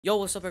Yo,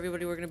 what's up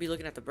everybody? We're gonna be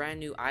looking at the brand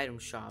new item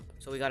shop.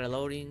 So we got a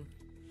loading.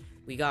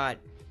 We got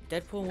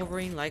Deadpool and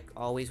Wolverine like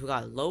always. We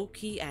got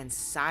Loki and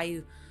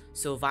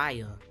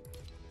Sylvia.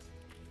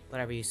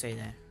 Whatever you say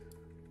that.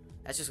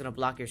 That's just gonna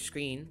block your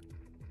screen.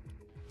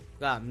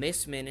 We got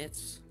Miss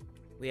Minutes.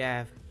 We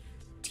have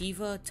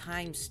Tiva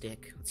Time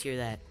Stick. Let's hear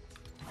that.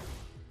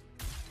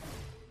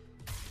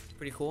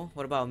 Pretty cool.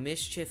 What about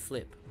Mischief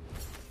Flip?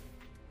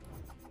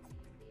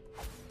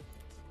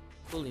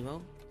 Cool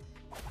emo.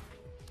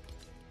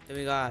 Then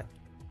we got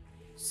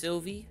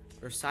Sylvie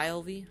or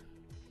Sylvie.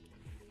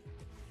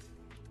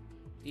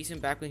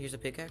 Decent backbling. Here's a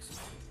pickaxe.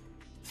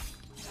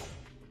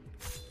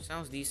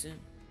 Sounds decent.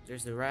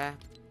 There's the wrap.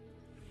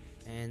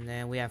 And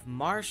then we have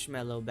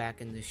Marshmallow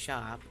back in the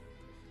shop.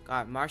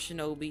 Got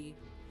Marshinobi,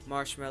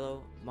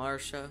 Marshmallow,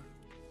 Marsha,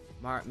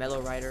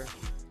 Mellow Rider,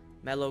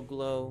 Mellow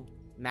Glow,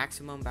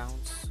 Maximum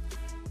Bounce,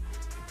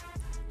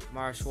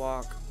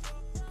 Marshwalk,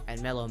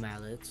 and Mellow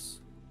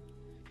Mallets.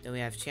 Then we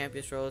have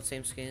Champions Road,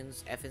 same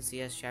skins,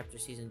 FNCS Chapter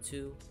Season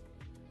 2.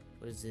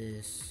 What is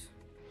this?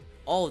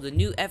 Oh, the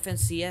new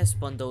FNCS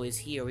bundle is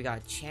here. We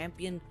got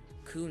Champion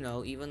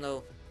Kuno, even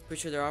though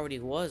pretty sure there already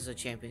was a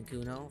Champion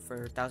Kuno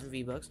for 1,000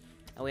 V-Bucks.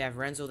 And we have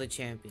Renzo the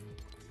Champion.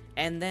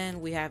 And then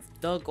we have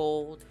the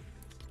Gold,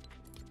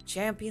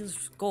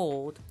 Champions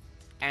Gold,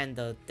 and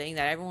the thing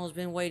that everyone's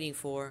been waiting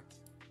for,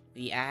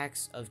 the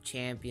Axe of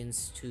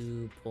Champions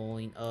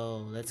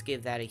 2.0. Let's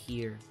give that a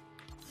here.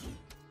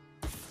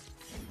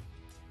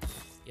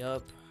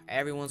 Yup,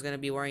 everyone's gonna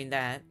be wearing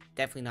that.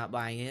 Definitely not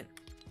buying it.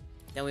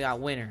 Then we got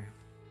Winner.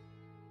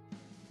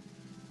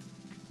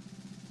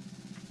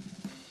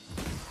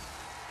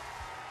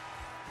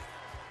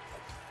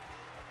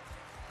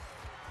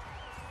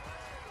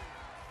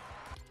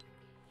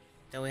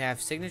 Then we have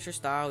Signature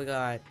Style. We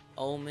got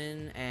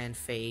Omen and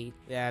Fade.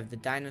 We have the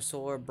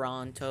Dinosaur,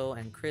 Bronto,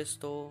 and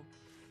Crystal.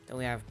 Then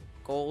we have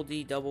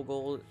Goldie, Double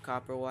Gold,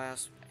 Copper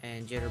Wasp,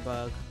 and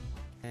Jitterbug.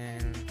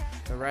 And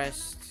the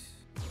rest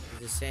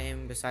the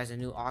same besides a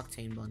new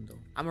Octane bundle.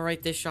 I'm gonna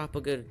rate this shop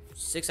a good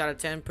 6 out of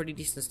 10. Pretty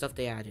decent stuff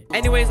they added.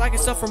 Anyways, like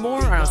and stuff for more,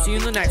 and I'll see you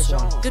in the next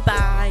one.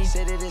 Goodbye.